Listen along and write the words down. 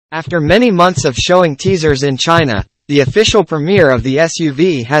After many months of showing teasers in China, the official premiere of the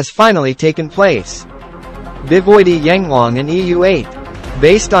SUV has finally taken place. Bivoidein YangWang and U8.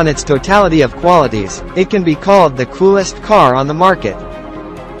 Based on its totality of qualities, it can be called the coolest car on the market.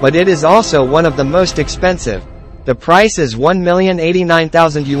 But it is also one of the most expensive. The price is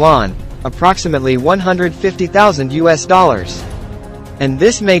 1,089,000 yuan, approximately $150,000. And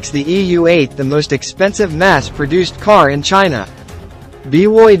this makes the U8 the most expensive mass-produced car in China.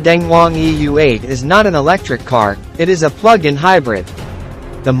 Bivoidein Gwank Yu-8 is not an electric car, it is a plug-in hybrid.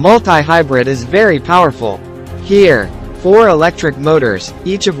 The multi-hybrid is very powerful. Here, 4 electric motors,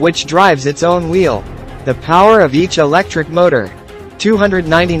 each of which drives its own wheel. The power of each electric motor,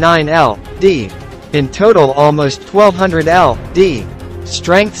 299 Ld. In total almost 1200 Ld.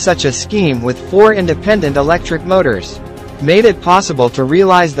 Strength. Such a scheme with 4 independent electric motors made it possible to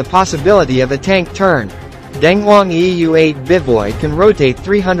realize the possibility of a tank turn. YangWang U8 Bivoidein can rotate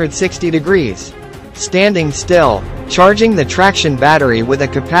 360 degrees. Standing still. Charging the traction battery with a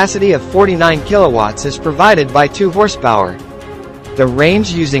capacity of 49 kilowatts is provided by 2 horsepower. The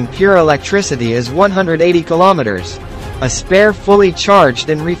range using pure electricity is 180 kilometers. A spare fully charged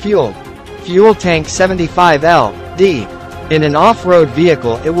and refueled. Fuel tank 75 Ld. In an off-road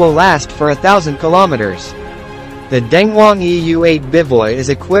vehicle it will last for 1,000 kilometers. The YangWang U8 Bivoidein is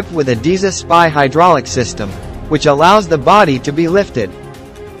equipped with a diesel spy hydraulic system, which allows the body to be lifted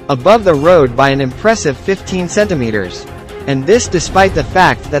above the road by an impressive 15 centimeters. And this despite the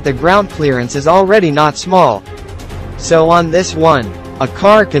fact that the ground clearance is already not small. So on this one, a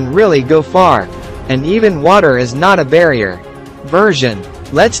car can really go far. And even water is not a barrier. Version.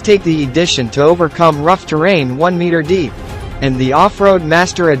 Let's take the edition to overcome rough terrain 1 meter deep. And the Off-Road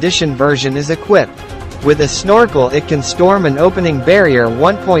Master Edition version is equipped with a snorkel. It can storm an opening barrier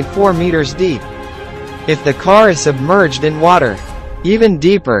 1.4 meters deep. If the car is submerged in water even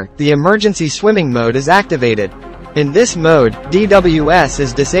deeper, the emergency swimming mode is activated. In this mode, DWS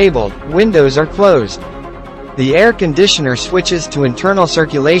is disabled, windows are closed. The air conditioner switches to internal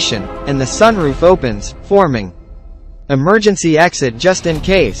circulation, and the sunroof opens, forming emergency exit just in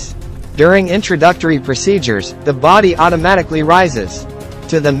case. During introductory procedures, the body automatically rises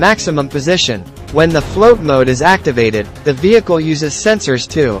to the maximum position. When the float mode is activated, the vehicle uses sensors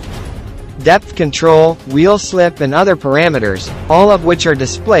to depth control, wheel slip and other parameters, all of which are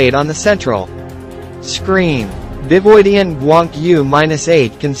displayed on the central screen. Bivoidein Gwank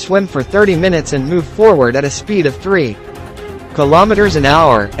Yu-8 can swim for 30 minutes and move forward at a speed of 3 kilometers an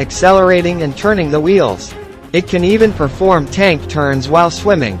hour, accelerating and turning the wheels. It can even perform tank turns while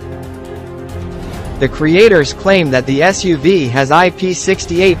swimming. The creators claim that the SUV has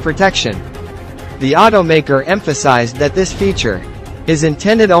IP68 protection. The automaker emphasized that this feature is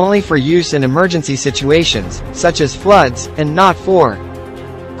intended only for use in emergency situations, such as floods, and not for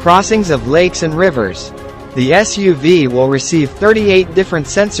crossings of lakes and rivers. The SUV will receive 38 different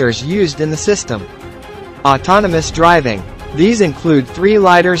sensors used in the system. Autonomous driving. These include 3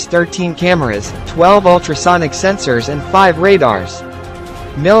 lidars, 13 cameras, 12 ultrasonic sensors and 5 radars.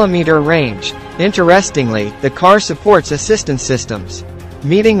 Millimeter range. Interestingly, the car supports assistance systems,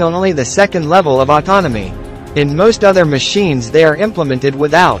 meeting only the 2nd level of autonomy. In most other machines they are implemented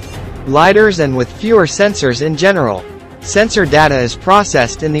without lidars and with fewer sensors in general. Sensor data is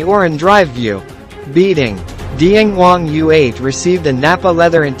processed in the Oren drive view. Byd YangWang U8 received a Nappa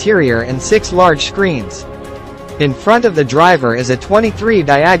leather interior and 6 large screens. In front of the driver is a 23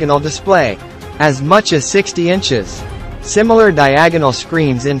 diagonal display, as much as 60 inches. Similar diagonal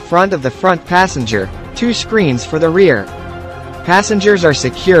screens in front of the front passenger, 2 screens for the rear. Passengers are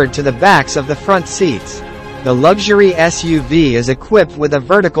secured to the backs of the front seats. The luxury SUV is equipped with a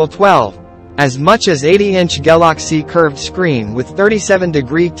vertical 12, as much as 80-inch Galaxy curved screen with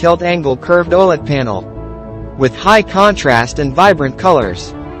 37-degree tilt-angle curved OLED panel, with high contrast and vibrant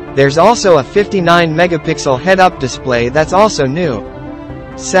colors. There's also a 59-megapixel head-up display that's also new.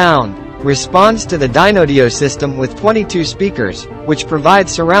 Sound. Responds to the Dynaudio system with 22 speakers, which provide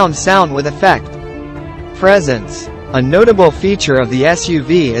surround sound with effect. Presence. A notable feature of the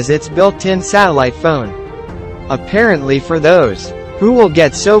SUV is its built-in satellite phone. Apparently for those who will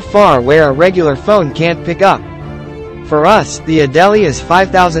get so far where a regular phone can't pick up. For us, the Adeli is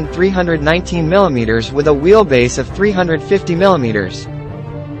 5,319 mm with a wheelbase of 350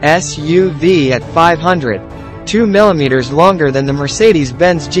 mm. SUV at 502 mm longer than the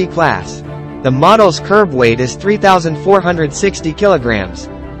Mercedes-Benz G-Class. The model's curb weight is 3,460 kilograms.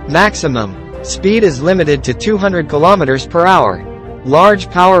 Maximum speed is limited to 200 kilometers per hour. Large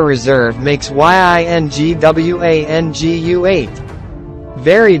power reserve makes YangWang U8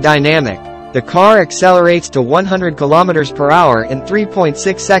 very dynamic. The car accelerates to 100 km per hour in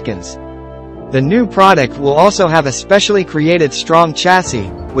 3.6 seconds. The new product will also have a specially created strong chassis,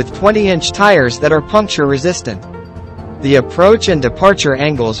 with 20-inch tires that are puncture-resistant. The approach and departure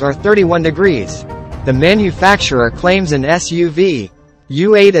angles are 31 degrees. The manufacturer claims an SUV.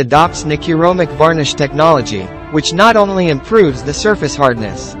 U8 adopts nickeromic varnish technology, which not only improves the surface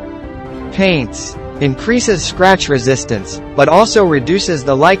hardness, paints, increases scratch resistance, but also reduces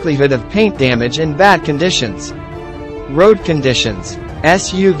the likelihood of paint damage in bad conditions. Road conditions.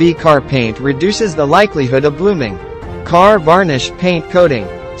 SUV car paint reduces the likelihood of blooming. Car varnish paint coating.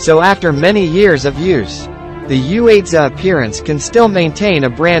 So after many years of use, the U8's appearance can still maintain a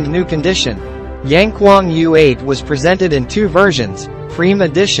brand new condition. YangWang U8 was presented in two versions, Prime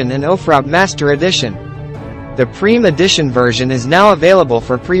Edition and Offroad Master Edition. The Prime Edition version is now available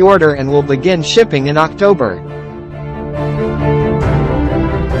for pre-order and will begin shipping in October.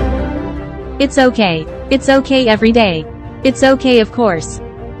 It's okay. It's okay every day. It's okay of course.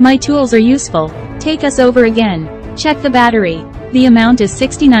 My tools are useful. Take us over again. Check the battery. The amount is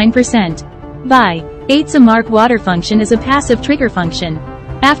 69%. Byd YangWang water function is a passive trigger function.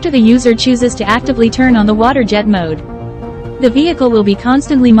 After the user chooses to actively turn on the water jet mode, the vehicle will be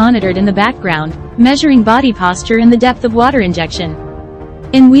constantly monitored in the background, measuring body posture and the depth of water injection.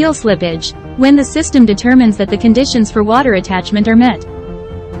 In wheel slippage, when the system determines that the conditions for water attachment are met,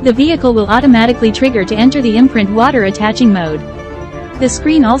 the vehicle will automatically trigger to enter the imprint water attaching mode. The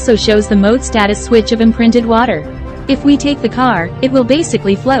screen also shows the mode status switch of imprinted water. If we take the car, it will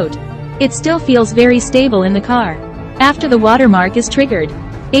basically float. It still feels very stable in the car. After the watermark is triggered,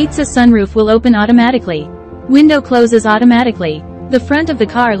 U8's sunroof will open automatically. Window closes automatically. The front of the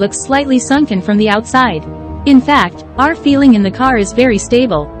car looks slightly sunken from the outside. In fact, our feeling in the car is very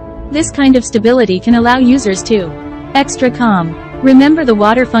stable. This kind of stability can allow users to extra calm. Remember, the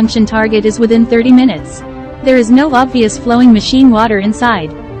water function target is within 30 minutes. There is no obvious flowing machine water inside.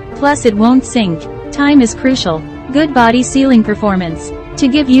 Plus it won't sink. Time is crucial. Good body sealing performance. To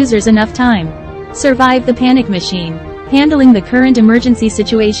give users enough time. Survive the panic machine. Handling the current emergency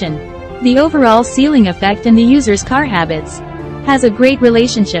situation. The overall sealing effect and the user's car habits has a great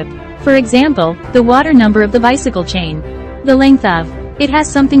relationship. For example, the water number of the bicycle chain. The length of it has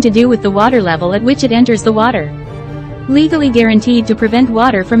something to do with the water level at which it enters the water. Legally guaranteed to prevent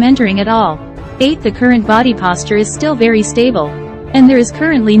water from entering at all. 8. The current body posture is still very stable, and there is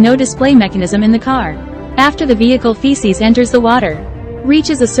currently no display mechanism in the car. After the vehicle feces enters the water,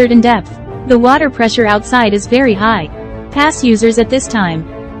 reaches a certain depth, the water pressure outside is very high. Pass users at this time.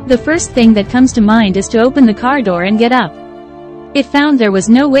 The first thing that comes to mind is to open the car door and get up. It found there was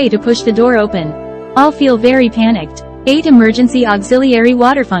no way to push the door open. All feel very panicked. 8. Emergency auxiliary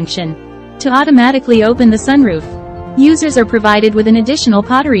water function. To automatically open the sunroof, users are provided with an additional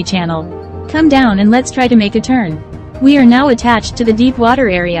pottery channel. Come down and let's try to make a turn. We are now attached to the deep water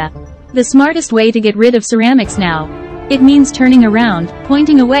area. The smartest way to get rid of ceramics now. It means turning around,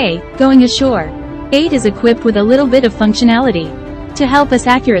 pointing away, going ashore. 8 is equipped with a little bit of functionality to help us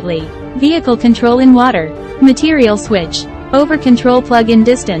accurately. Vehicle control in water. Material switch. Over control plug-in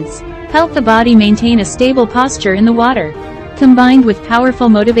distance. Help the body maintain a stable posture in the water. Combined with powerful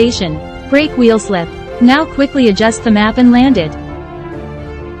motivation. Brake wheel slip. Now quickly adjust the map and land it.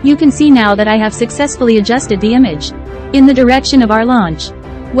 You can see now that I have successfully adjusted the image in the direction of our launch.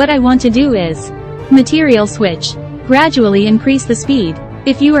 What I want to do is material switch. Gradually increase the speed.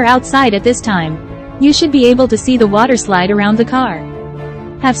 If you are outside at this time, you should be able to see the water slide around the car.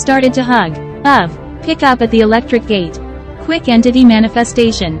 Have started to hug. Pick up at the electric gate. Quick entity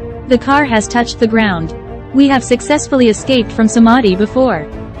manifestation. The car has touched the ground. We have successfully escaped from Samadhi before.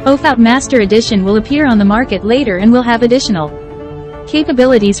 Offroad Master Edition will appear on the market later and will have additional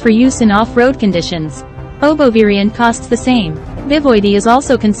capabilities for use in off-road conditions. Obo variant costs the same. Bivoidein is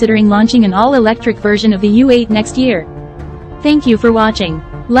also considering launching an all-electric version of the U8 next year. Thank you for watching.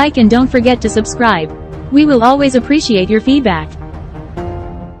 Like and don't forget to subscribe. We will always appreciate your feedback.